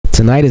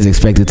Tonight is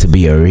expected to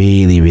be a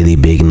really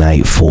big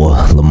night for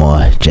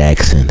Lamar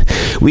Jackson.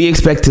 We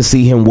expect to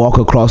see him walk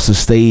across the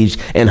stage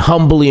and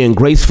humbly and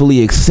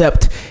gracefully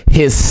accept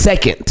his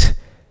second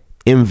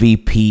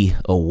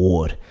MVP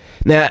award.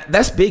 Now,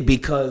 that's big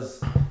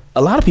because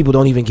a lot of people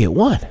don't even get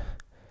one.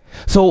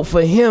 So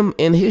for him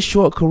in his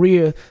short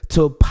career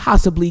to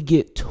possibly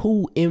get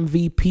 2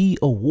 MVP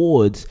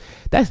awards,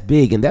 that's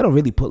big, and that'll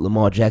really put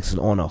Lamar Jackson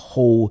on a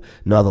whole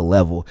nother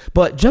level.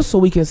 But just so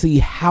we can see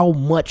how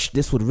much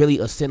this would really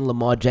ascend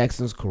Lamar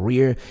Jackson's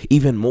career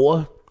even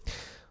more,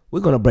 we're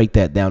going to break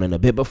that down in a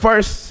bit. But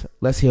first,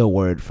 let's hear a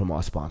word from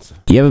our sponsor.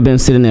 You ever been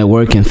sitting at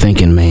work and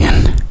thinking,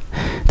 man,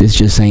 this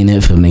just ain't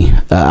it for me.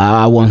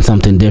 I want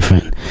something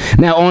different.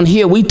 Now, on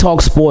here, we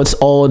talk sports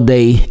all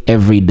day,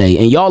 every day.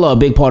 And y'all are a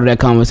big part of that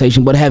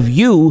conversation. But have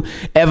you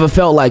ever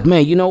felt like,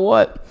 man, you know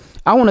what?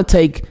 I want to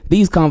take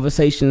these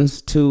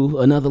conversations to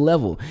another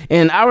level.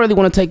 And I really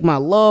want to take my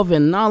love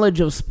and knowledge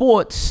of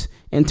sports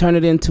and turn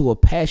it into a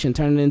passion,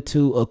 turn it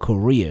into a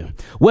career.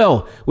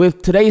 Well,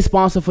 with today's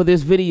sponsor for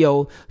this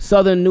video,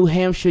 Southern New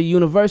Hampshire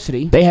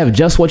University, they have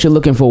just what you're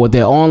looking for with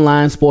their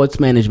online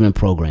sports management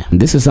program.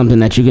 This is something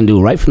that you can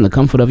do right from the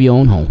comfort of your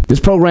own home. This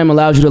program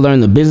allows you to learn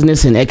the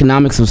business and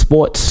economics of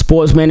sports,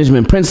 sports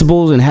management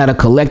principles, and how to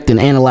collect and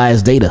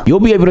analyze data. You'll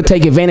be able to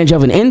take advantage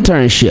of an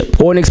internship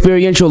or an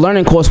experiential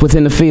learning course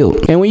within the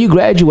field. And when you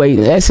graduate,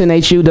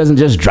 SNHU doesn't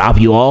just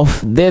drop you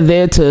off. They're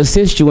there to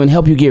assist you and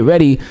help you get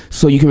ready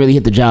so you can really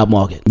hit the job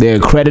market. They're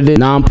accredited,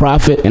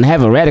 nonprofit, and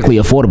have a radically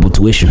affordable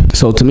tuition.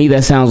 So to me,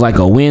 that sounds like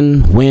a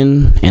win,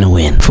 win, and a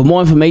win. For more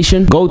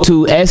information, go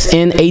to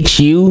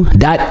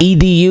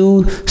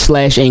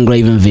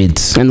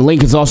snhu.edu/Ingravenvids. And the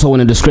link is also in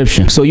the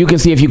description. So you can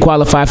see if you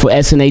qualify for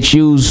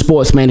SNHU's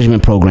sports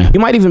management program. You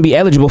might even be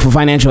eligible for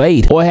financial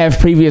aid or have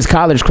previous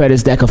college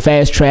credits that could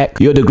fast track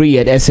your degree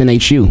at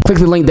SNHU. Click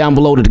the link down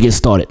below to get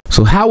started.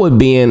 So how would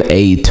being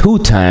a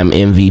 2-time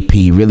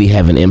MVP really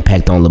have an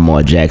impact on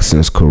Lamar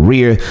Jackson's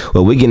career?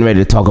 Well, we're getting ready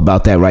to talk about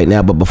that right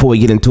now, but before we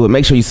get into it,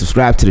 make sure you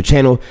subscribe to the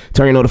channel,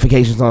 turn your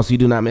notifications on so you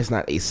do not miss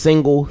not a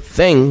single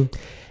thing,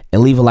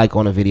 and leave a like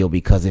on the video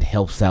because it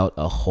helps out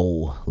a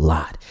whole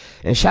lot.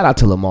 And shout out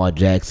to Lamar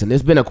Jackson.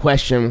 There's been a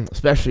question,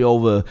 especially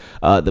over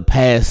the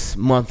past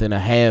month and a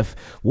half,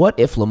 what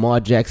if Lamar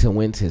Jackson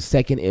wins his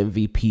second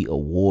MVP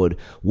award?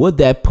 Would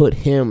that put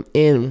him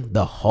in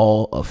the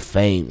Hall of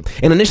Fame?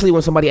 And initially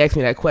when somebody asked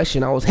me that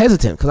question, I was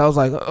hesitant because I was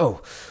like,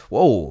 oh,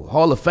 whoa,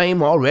 Hall of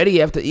Fame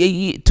already after 2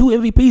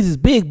 MVPs is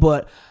big,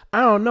 but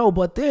I don't know.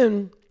 But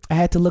then I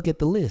had to look at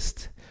the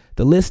list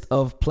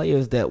of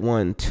players that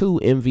won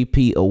 2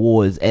 MVP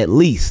awards at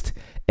least.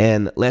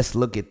 And let's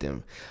look at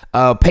them.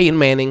 Peyton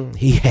Manning,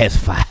 he has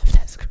 5.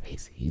 That's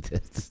crazy.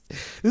 This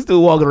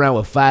dude walking around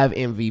with 5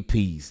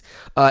 MVPs.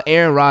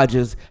 Aaron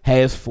Rodgers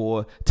has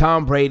 4.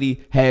 Tom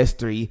Brady has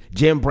 3.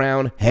 Jim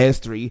Brown has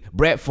 3.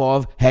 Brett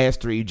Favre has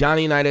 3.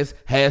 Johnny Unitas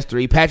has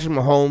 3. Patrick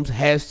Mahomes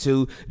has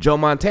 2. Joe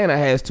Montana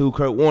has 2.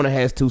 Kurt Warner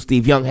has 2.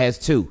 Steve Young has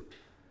 2.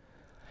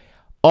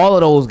 All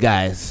of those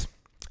guys,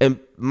 and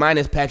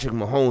minus Patrick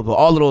Mahomes, but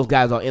all of those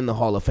guys are in the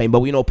Hall of Fame. But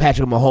we know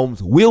Patrick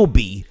Mahomes will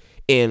be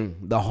in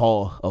the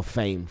Hall of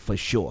Fame for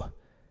sure.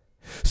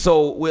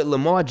 So with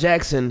Lamar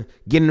Jackson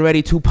getting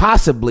ready to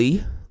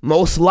possibly,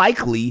 most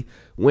likely,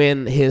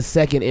 win his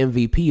second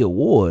MVP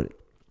award,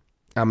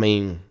 I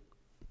mean,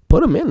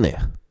 put him in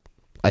there.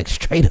 Like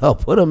straight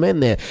up, put him in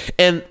there.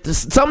 And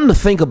something to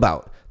think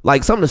about,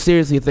 like something to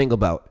seriously think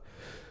about.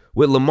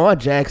 With Lamar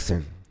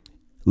Jackson,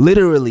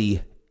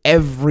 literally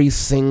every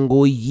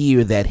single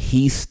year that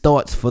he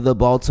starts for the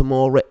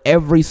Baltimore,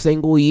 every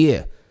single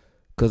year,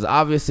 because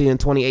obviously in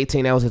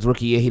 2018, that was his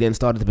rookie year. He didn't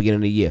start at the beginning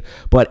of the year.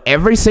 But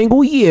every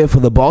single year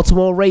for the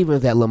Baltimore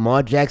Ravens that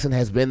Lamar Jackson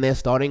has been their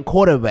starting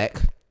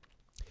quarterback,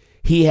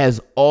 he has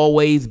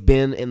always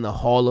been in the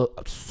Hall of,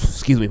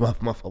 excuse me, my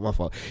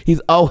fault. He's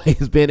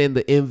always been in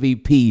the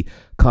MVP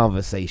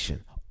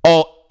conversation.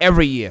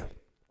 Every year.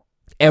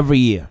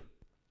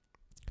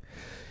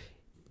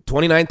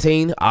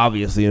 2019,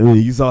 obviously,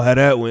 you saw how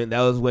that went.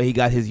 That was where he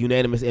got his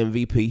unanimous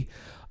MVP.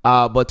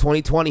 But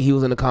 2020, he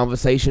was in the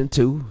conversation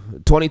too.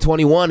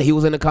 2021, he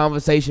was in the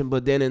conversation,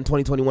 but then in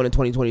 2021 and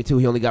 2022,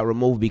 he only got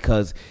removed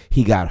because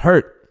he got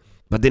hurt.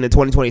 But then in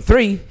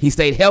 2023, he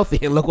stayed healthy,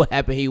 and look what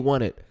happened. He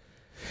won it.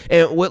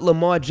 And with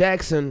Lamar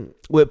Jackson,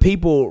 with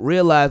people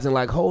realizing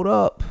like, hold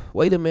up,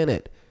 wait a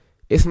minute.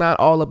 It's not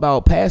all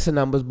about passing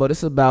numbers, but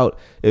it's about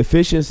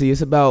efficiency.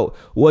 It's about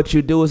what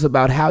you do. It's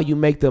about how you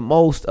make the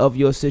most of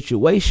your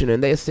situation.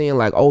 And they're saying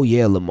like, oh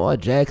yeah, Lamar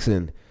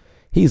Jackson,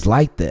 he's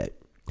like that.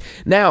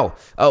 Now,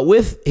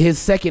 with his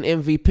second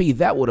MVP,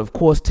 that would, of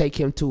course, take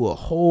him to a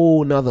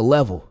whole nother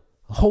level,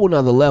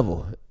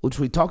 which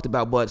we talked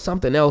about. But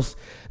something else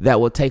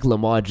that would take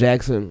Lamar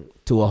Jackson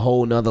to a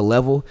whole nother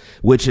level,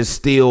 which is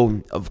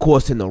still, of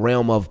course, in the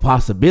realm of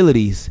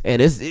possibilities. And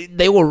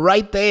they were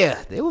right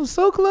there. They were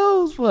so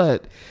close,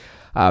 but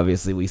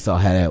obviously we saw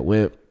how that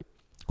went,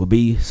 would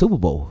be Super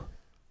Bowl.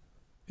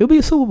 It'll be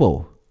a Super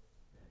Bowl.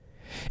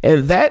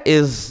 And that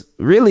is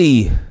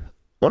really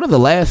one of the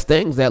last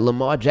things that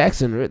Lamar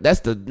Jackson,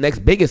 that's the next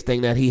biggest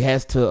thing that he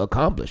has to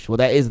accomplish. Well,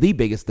 that is the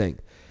biggest thing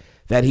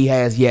that he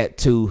has yet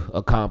to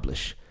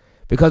accomplish.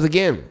 Because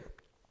again,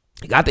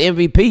 he got the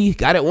MVP,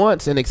 got it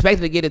once and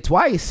expected to get it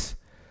twice.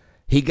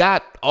 He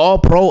got all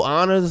pro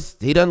honors.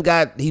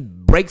 He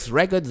breaks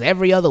records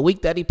every other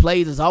week that he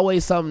plays. There's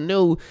always something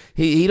new.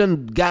 He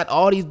done got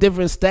all these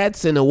different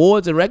stats and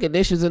awards and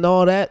recognitions and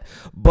all that.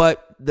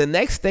 But the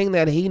next thing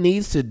that he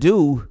needs to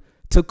do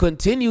to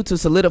continue to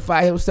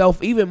solidify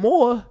himself even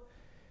more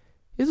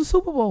is a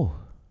Super Bowl.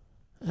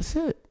 That's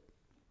it.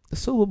 The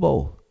Super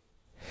Bowl.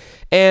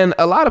 And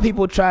a lot of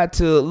people try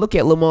to look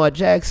at Lamar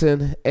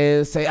Jackson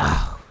and say,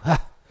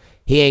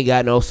 he ain't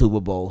got no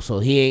Super Bowl, so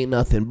he ain't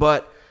nothing.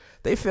 But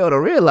they fail to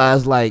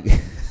realize, like,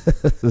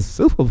 the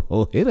Super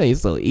Bowl, it ain't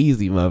so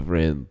easy, my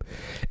friend.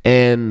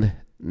 And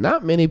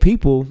not many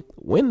people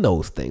win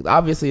those things.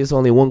 Obviously, it's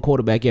only one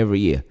quarterback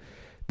every year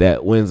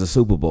that wins the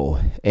Super Bowl.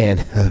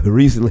 And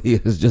recently,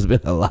 it's just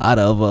been a lot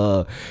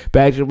of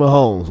Patrick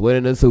Mahomes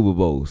winning the Super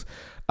Bowls.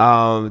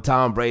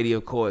 Tom Brady,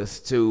 of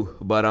course, too.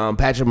 But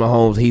Patrick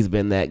Mahomes, he's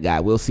been that guy.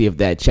 We'll see if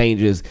that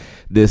changes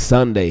this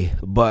Sunday.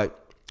 But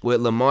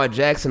with Lamar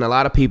Jackson, a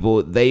lot of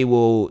people, they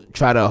will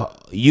try to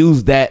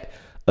use that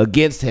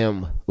against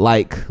him,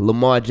 like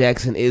Lamar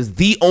Jackson is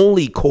the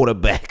only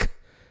quarterback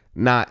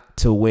not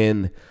to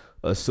win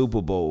a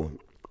Super Bowl.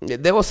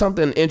 There was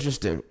something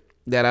interesting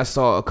that I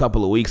saw a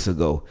couple of weeks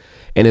ago,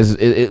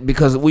 and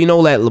because we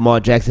know that Lamar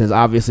Jackson is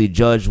obviously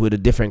judged with a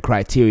different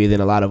criteria than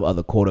a lot of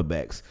other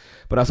quarterbacks.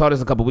 But I saw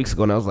this a couple of weeks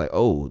ago, and I was like,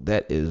 oh,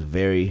 that is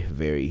very,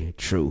 very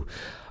true.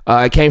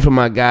 It came from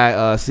my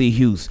guy, C.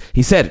 Hughes.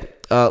 He said,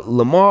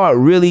 Lamar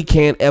really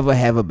can't ever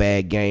have a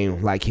bad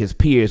game like his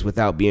peers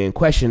without being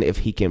questioned if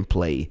he can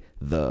play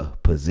the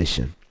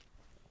position.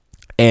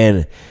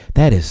 And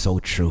that is so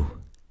true.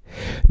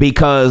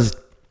 Because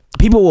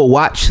people will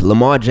watch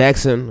Lamar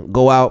Jackson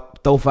go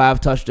out, throw 5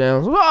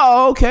 touchdowns.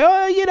 Oh, okay.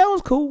 Oh, yeah, that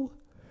was cool.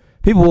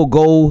 People will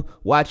go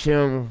watch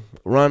him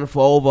run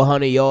for over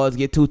 100 yards,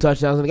 get 2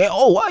 touchdowns in the game.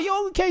 Oh, wow,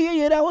 yo, okay,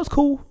 yeah, that was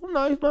cool.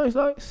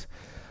 Nice.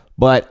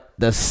 But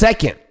the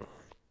second,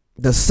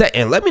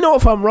 let me know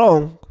if I'm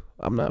wrong.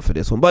 I'm not for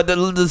this one. But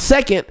the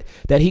second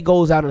that he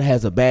goes out and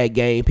has a bad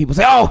game, people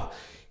say, oh,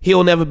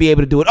 he'll never be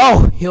able to do it.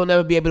 Oh, he'll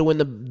never be able to win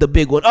the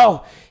big one.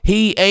 Oh,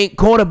 he ain't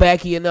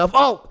quarterbacky enough.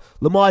 Oh,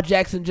 Lamar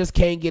Jackson just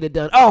can't get it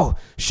done. Oh,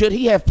 should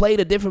he have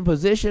played a different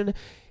position?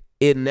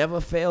 It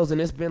never fails,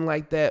 and it's been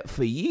like that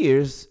for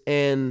years,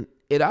 and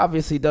it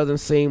obviously doesn't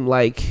seem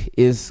like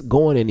it's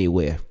going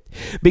anywhere.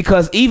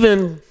 Because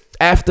even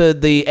after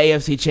the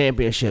AFC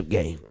Championship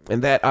game,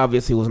 and that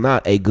obviously was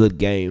not a good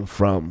game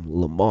from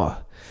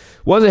Lamar.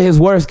 Wasn't his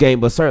worst game,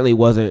 but certainly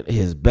wasn't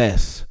his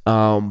best.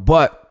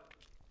 But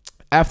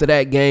after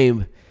that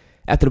game,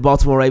 after the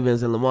Baltimore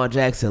Ravens and Lamar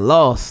Jackson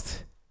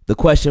lost, the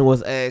question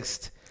was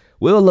asked,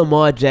 will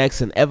Lamar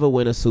Jackson ever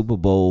win a Super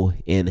Bowl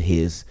in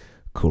his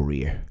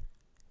career?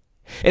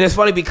 And it's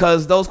funny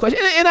because those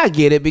questions, and I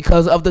get it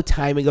because of the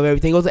timing of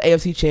everything. It was an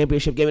AFC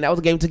Championship game, and that was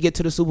a game to get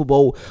to the Super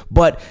Bowl.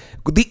 But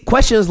the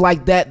questions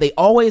like that, they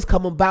always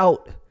come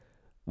about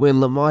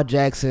when Lamar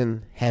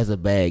Jackson has a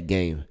bad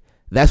game.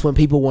 That's when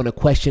people want to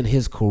question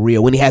his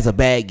career, when he has a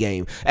bad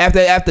game.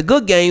 After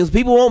good games,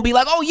 people won't be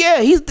like, oh,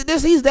 yeah, he's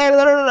this, he's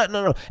that.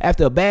 No.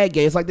 After a bad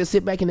game, it's like they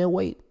sit back and they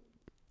wait.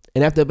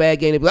 And after a bad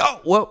game, they be like,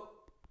 oh, well,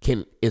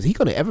 is he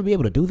going to ever be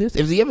able to do this?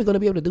 Is he ever going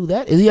to be able to do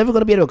that? Is he ever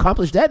going to be able to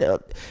accomplish that?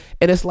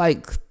 And it's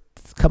like,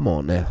 come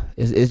on now.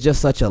 It's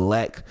just such a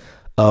lack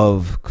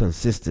of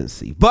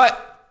consistency.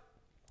 But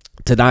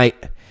tonight,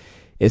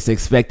 it's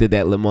expected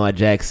that Lamar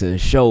Jackson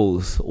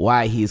shows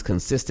why he's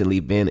consistently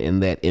been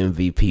in that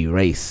MVP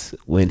race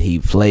when he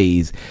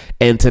plays.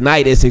 And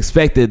tonight, it's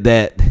expected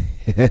that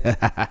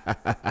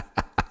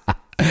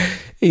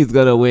he's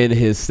going to win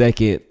his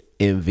second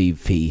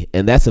MVP,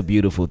 and that's a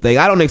beautiful thing.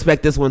 I don't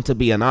expect this one to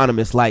be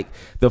anonymous like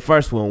the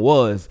first one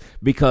was,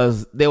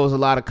 because there was a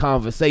lot of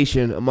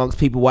conversation amongst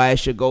people why I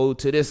should go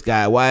to this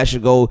guy, why I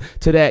should go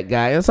to that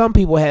guy, and some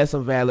people had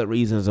some valid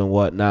reasons and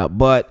whatnot.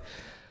 But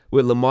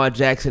with Lamar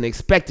Jackson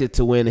expected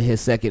to win his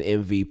second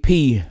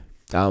MVP,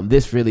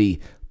 this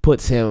really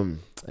puts him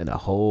in a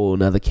whole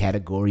nother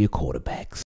category of quarterbacks.